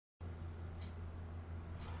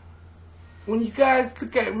when you guys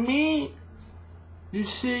look at me, you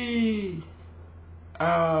see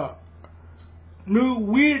new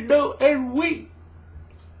weirdo every week.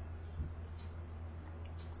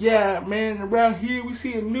 Yeah, man, around here we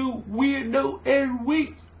see a new weirdo every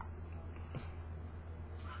week.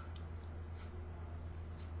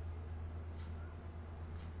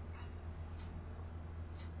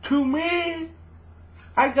 To me,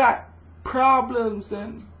 I got problems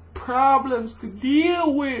and problems to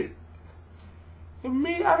deal with. And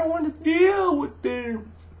me, I don't want to deal with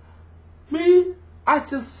them. Me, I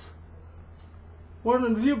just want to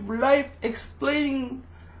live life explaining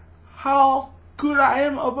how good I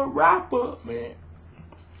am of a rapper, man.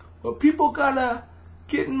 But people gotta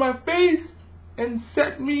get in my face and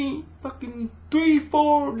set me fucking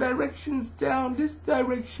 3-4 directions down this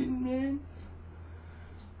direction, man.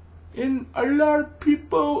 And a lot of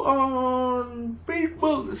people on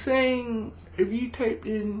Facebook saying if you type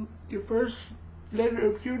in your first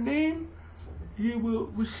letter of your name, you will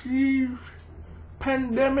receive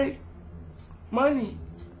pandemic money.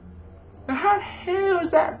 Now how the hell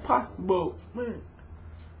is that possible, man?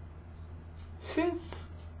 Since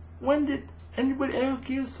when did anybody ever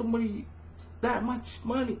give somebody that much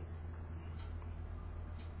money?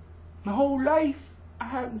 My whole life I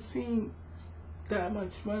haven't seen that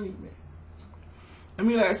much money, man. I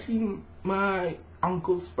mean, I seen my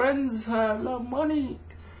uncle's friends have a lot of money,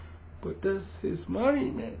 but that's his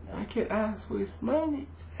money, man. I can't ask for his money.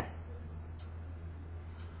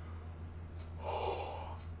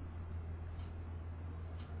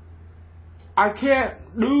 I can't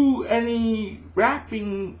do any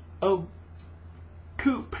rapping of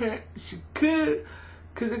Viet2pac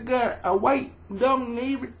cause I got a white dumb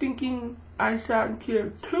neighbor thinking I shot and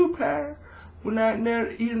killed Viet2pac when I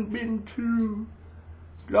never even been to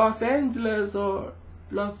Los Angeles or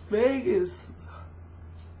Las Vegas.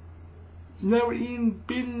 Never even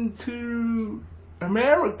been to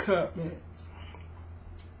America, man.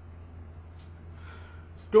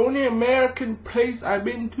 The only American place I've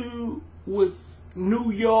been to was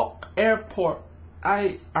New York Airport.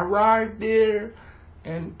 I arrived there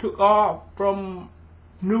and took off from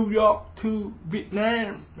New York to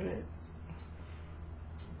Vietnam, man.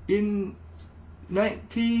 In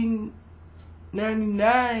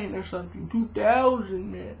 1999 or something,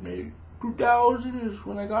 2000, man, maybe. 2000 is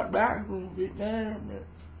when I got back from Vietnam, man.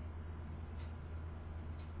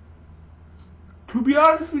 To be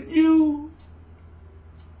honest with you,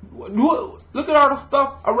 look at all the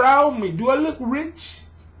stuff around me. Do I look rich?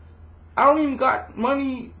 I don't even got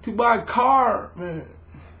money to buy a car, man.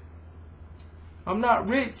 I'm not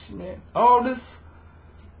rich, man. All this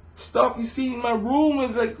stuff you see in my room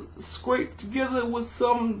is like scraped together with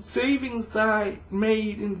some savings that I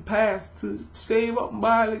made in the past to save up and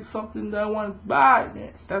buy like something that I wanted to buy,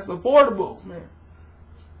 man. That's affordable, man.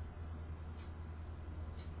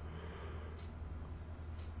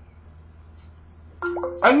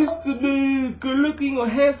 I used to be good looking or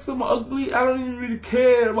handsome or ugly. I don't even really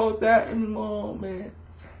care about that anymore, man.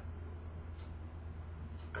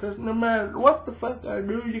 Cause no matter what the fuck I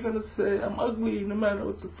do, you're gonna say I'm ugly no matter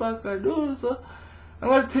what the fuck I do. So I'm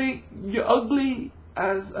gonna take your ugly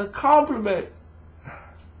as a compliment.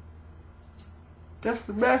 That's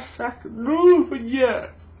the best I can do for you.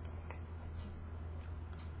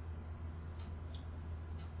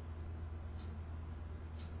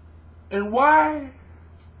 And why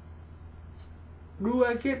do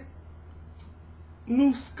I get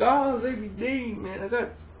new scars every day, man? I got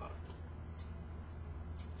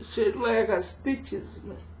shit like I got stitches,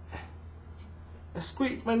 man. I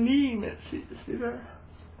scraped my knee, man. See that?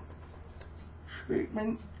 Scraped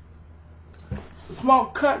my... It's a small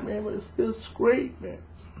cut, man, but it's still scraped, man.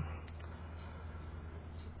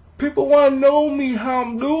 People want to know me, how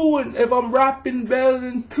I'm doing, if I'm rapping better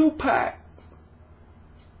than Viet2pac.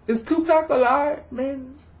 Is Viet2pac alive,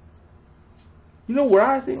 man? You know what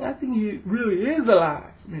I think? I think he really is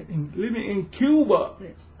alive, man, living in Cuba,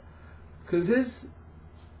 man. Cause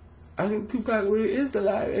I think Viet2pac really is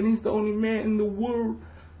alive, and he's the only man in the world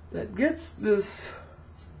that gets this.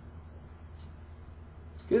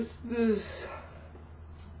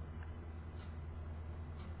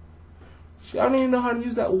 Shit, I don't even know how to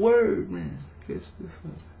use that word, man. Gets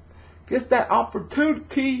that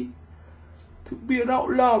opportunity to be an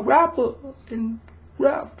outlaw rapper and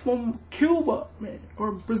rap from Cuba, man,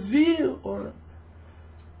 or Brazil, or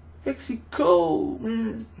Mexico,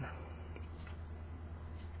 man.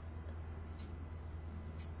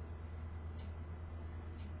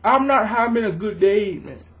 I'm not having a good day,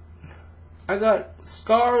 man. I got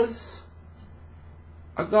scars.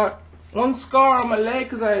 I got one scar on my leg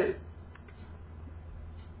because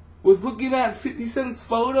was looking at 50 Cent's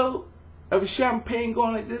photo of champagne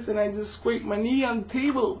going like this, and I just scraped my knee on the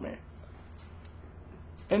table, man.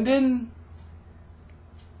 And then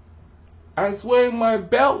I was wearing my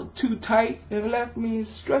belt too tight and left me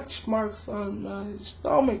stretch marks on my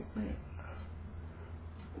stomach, man.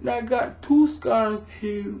 And I got 2 scars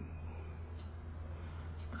here.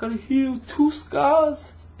 I got to heal 2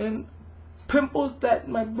 scars and pimples that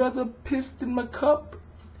my brother pissed in my cup.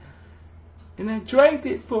 And I drank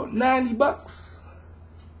it for $90.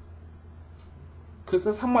 Cause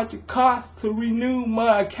that's how much it costs to renew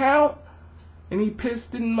my account. And he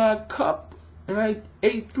pissed in my cup. And I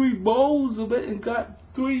ate 3 bowls of it and got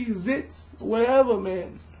 3 zits, whatever,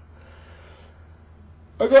 man.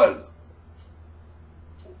 I got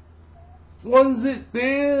 1 zit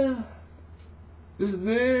there. It's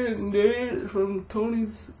there and there from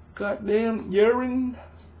Tony's goddamn urine.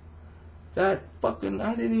 That fucking,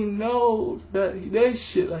 I didn't even know that he does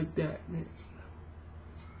shit like that, man.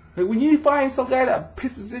 Like when you find some guy that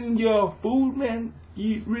pisses in your food, man,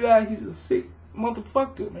 you realize he's a sick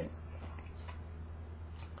motherfucker, man.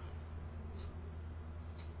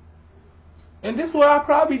 And this is what I'll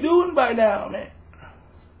probably be doing by now, man.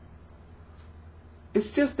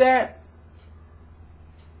 It's just that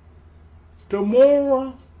the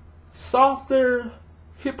more softer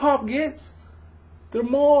hip-hop gets, the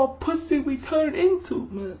more pussy we turn into,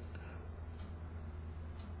 man.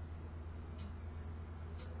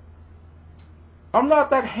 I'm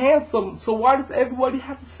not that handsome, so why does everybody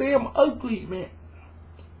have to say I'm ugly, man?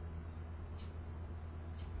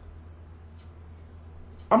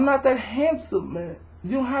 I'm not that handsome, man.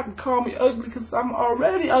 You don't have to call me ugly because I'm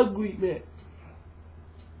already ugly, man.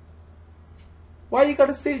 Why you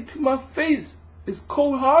gotta say it to my face? It's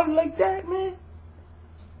cold-hearted like that, man?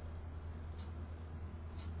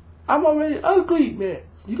 I'm already ugly, man.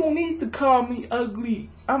 You don't need to call me ugly.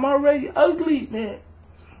 I'm already ugly, man.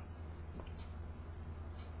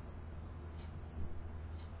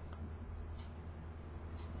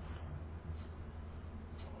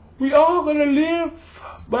 We all gonna live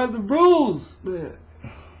by the rules, man.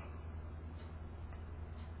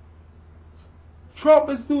 Trump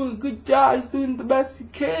is doing a good job. He's doing the best he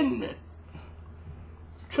can, man.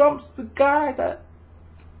 Trump's the guy that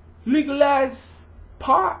legalized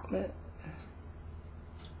pot, man.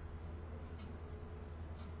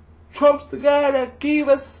 Trump's the guy that gave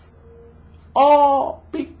us all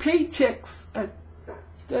big paychecks at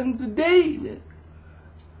the end of the day, man.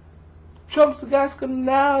 Trump's the guy that's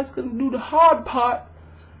gonna do the hard part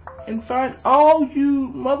and find all you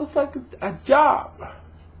motherfuckers a job.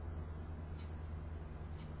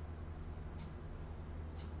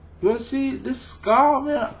 You wanna see this scar,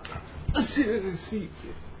 man? Let's see that in the seat.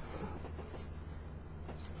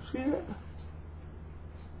 See that?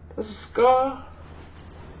 That's a scar.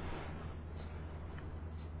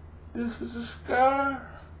 This is a scar.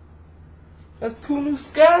 That's 2 new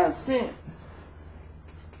scars, man.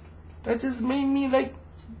 That just made me like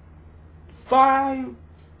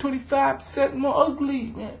 25% more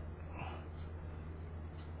ugly, man.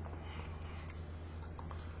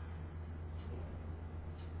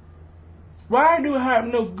 Why do I have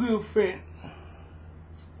no girlfriend?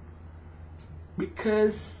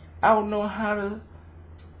 Because I don't know how to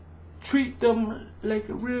treat them like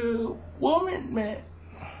a real woman, man.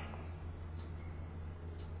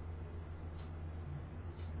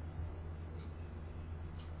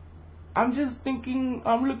 I'm just thinking,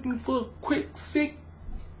 I'm looking for a quick, sick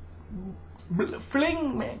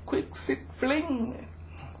fling, man. Quick, sick fling, man.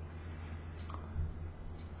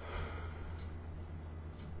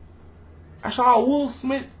 I saw Will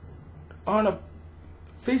Smith on a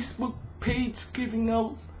Facebook page giving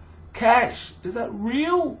out cash. Is that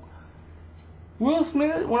real? Will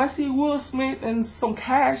Smith, when I see Will Smith and some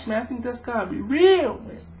cash, man, I think that's gotta be real,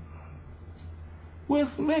 man. Will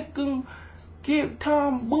Smith can give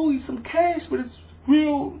TomBui some cash, but his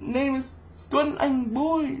real name is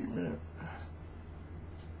TomBui, man.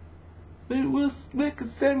 Maybe Will Smith could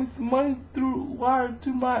send me some money through wire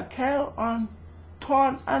to my account on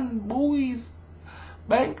TomBui's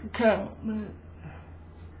bank account, man.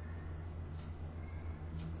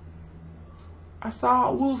 I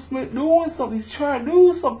saw Will Smith doing something. He's trying to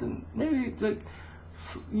do something. Maybe like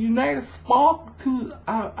unite a spark to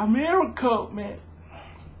America, man.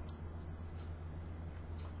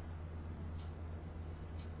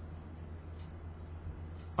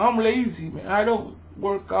 I'm lazy, man. I don't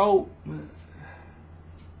work out, man.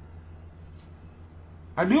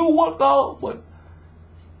 I do work out, but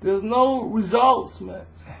there's no results, man.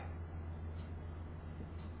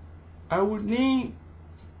 I would need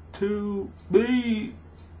to be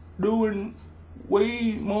doing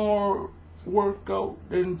way more workout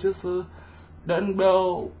than just a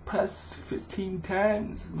dumbbell press 15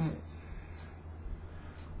 times, man.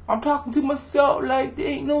 I'm talking to myself like there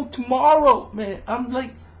ain't no tomorrow, man. I'm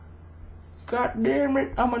like, God damn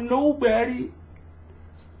it, I'm a nobody.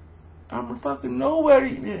 I'm a fucking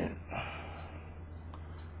nobody, man.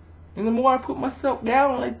 And the more I put myself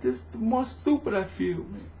down like this, the more stupid I feel,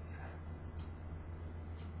 man.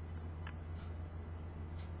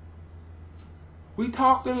 We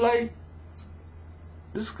talking like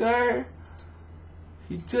this guy,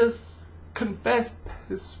 he just confessed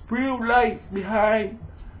his real life behind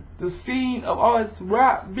the scene of all his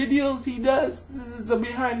rap videos he does. This is the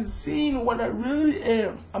behind the scene of what I really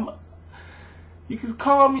am. You can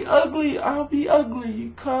call me ugly, I'll be ugly.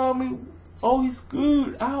 You call me, oh he's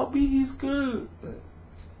good, he's good.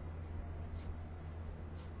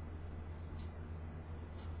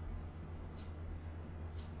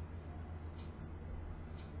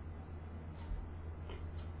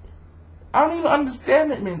 I don't even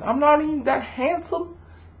understand it, man. I'm not even that handsome,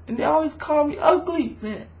 and they always call me ugly,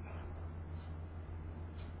 man.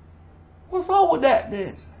 What's up with that,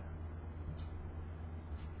 man?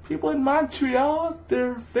 People in Montreal,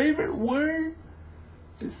 their favorite word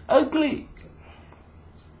is ugly.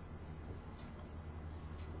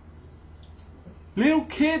 Little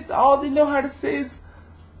kids, all they know how to say is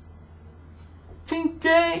ting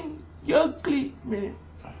ting, you ugly, man.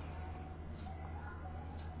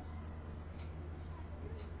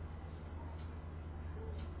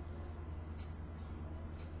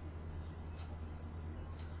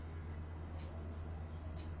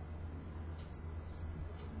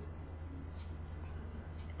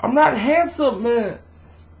 I'm not handsome, man.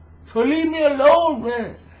 So leave me alone,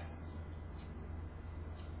 man.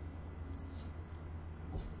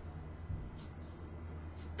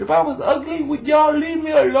 If I was ugly, would y'all leave me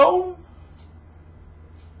alone?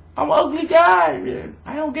 I'm an ugly guy, man.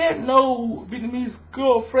 I don't get no Vietnamese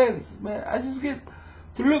girlfriends, man. I just get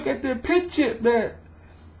to look at their picture, man.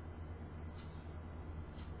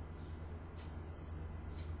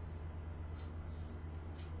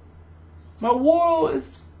 My world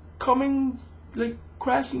is coming, like,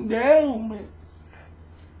 crashing down, man.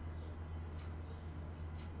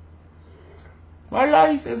 My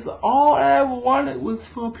life is all I ever wanted was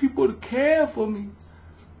for people to care for me.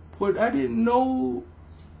 But I didn't know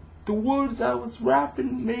the words I was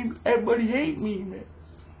rapping made everybody hate me, man.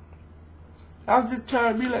 I was just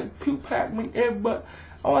trying to be like Viet2pac, make everybody,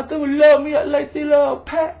 I want them to love me like they love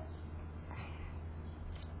Pac.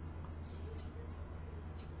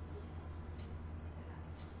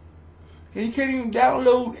 And you can't even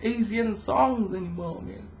download Asian songs anymore,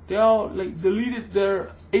 man. They all like deleted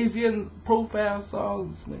their Asian profile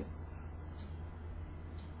songs, man.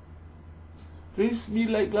 There used to be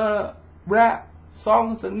like rap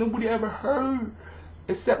songs that nobody ever heard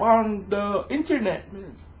except on the internet,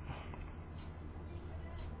 man.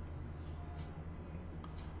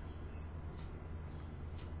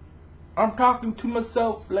 I'm talking to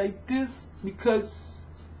myself like this because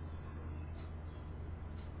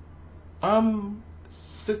I'm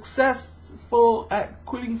successful at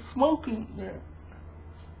quitting smoking, man.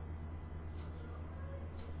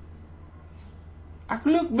 I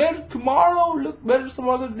can look better tomorrow, look better some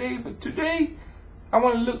other day, but today, I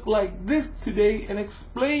want to look like this today and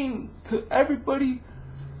explain to everybody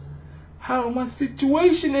how my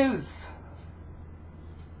situation is.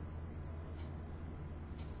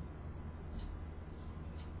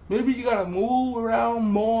 Maybe you gotta move around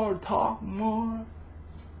more, talk more.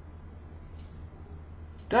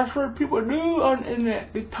 That's what people do on the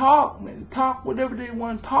internet. They talk, man. They talk whatever they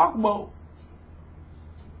want to talk about.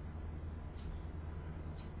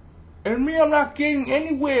 And me, I'm not getting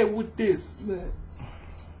anywhere with this, man.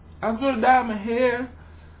 I was gonna dye my hair.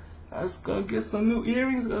 I was gonna get some new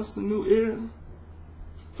earrings. Got some new earrings.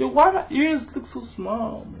 Yo, why my ears look so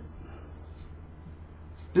small, man?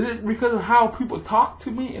 Is it because of how people talk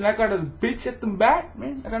to me and I gotta bitch at them back,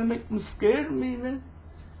 man? I gotta make them scared of me, man?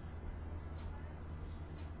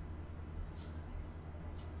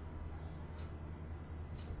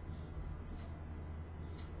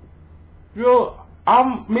 Yo,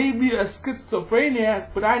 I'm maybe a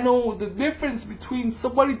schizophrenic, but I know the difference between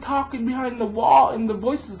somebody talking behind the wall and the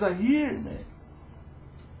voices I hear, man.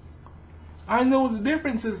 I know the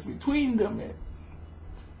differences between them, man.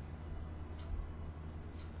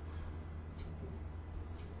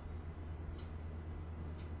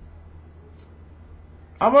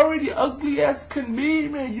 I'm already ugly as can be,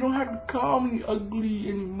 man. You don't have to call me ugly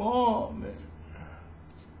anymore, man.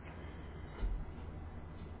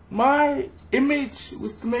 My image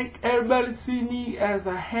was to make everybody see me as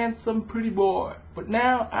a handsome, pretty boy. But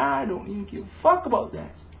now I don't even give a fuck about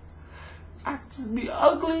that. I could just be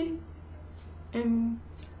ugly and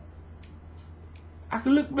I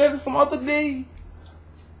could look better some other day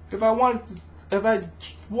if I wanted to. If I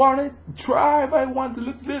wanted to try, if I wanted to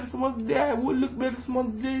look better some other day, I would look better some other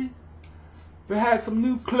day. If I had some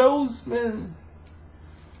new clothes, man.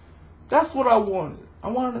 That's what I wanted. I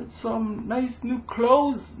wanted some nice new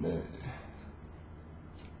clothes, man.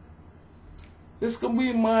 This gonna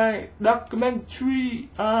be my documentary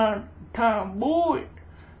on TomBui.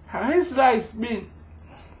 How his life's been.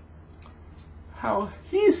 How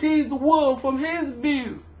he sees the world from his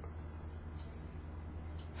view.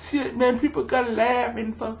 Shit, man, people gotta laugh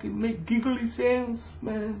and fucking make giggly sounds,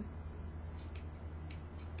 man.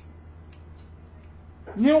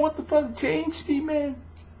 You know what the fuck changed me, man?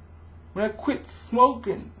 When I quit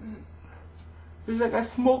smoking. It's like I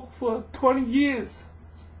smoked for 20 years.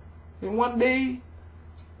 And one day,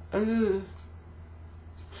 I just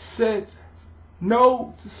said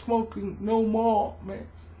no to smoking no more, man.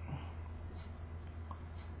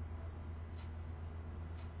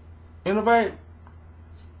 And if I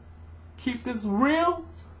keep this real,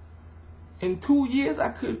 in 2 years I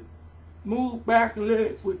could move back and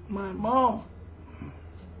live with my mom.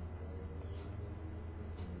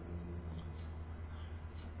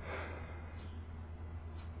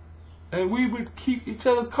 And we would keep each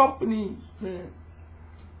other company, man.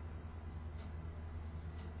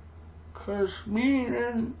 Cause me,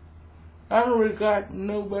 man, I don't really got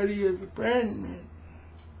nobody as a friend, man.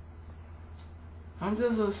 I'm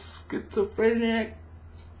just a schizophrenic,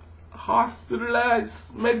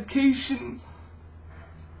 hospitalized, medication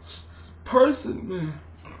person, man.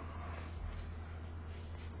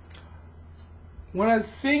 When I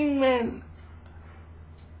sing, man,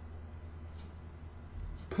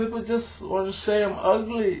 people just want to say I'm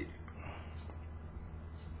ugly.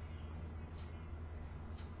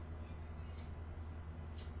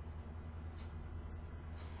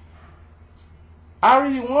 I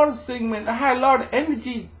really want to sing, man. I had a lot of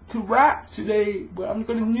energy to rap today, but I'm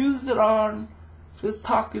going to use it on just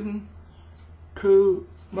talking to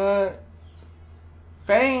my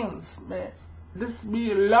fans, man. This will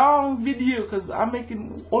be a long video because I'm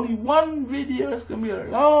making only one video. It's going to be a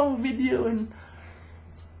long video, and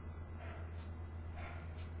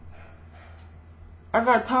I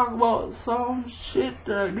gotta talk about some shit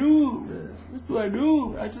that I do, man. What do I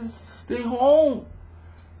do? I just stay home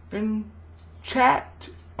and chat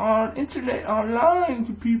on internet, online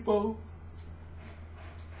to people.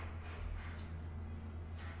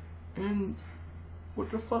 And what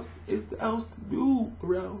the fuck is there else to do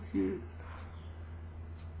around here?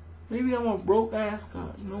 Maybe I'm a broke ass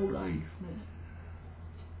got no life, man.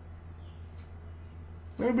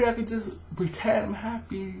 Maybe I could just pretend I'm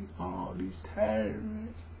happy all these times,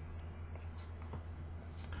 man.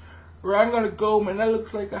 Where I'm gonna go, man. That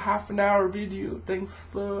looks like a half-an-hour video. Thanks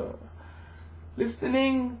for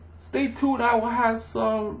listening. Stay tuned. I will have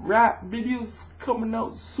some rap videos coming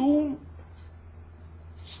out soon.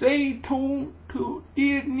 Stay tuned to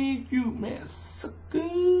Ear Need You, man.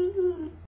 Sucker.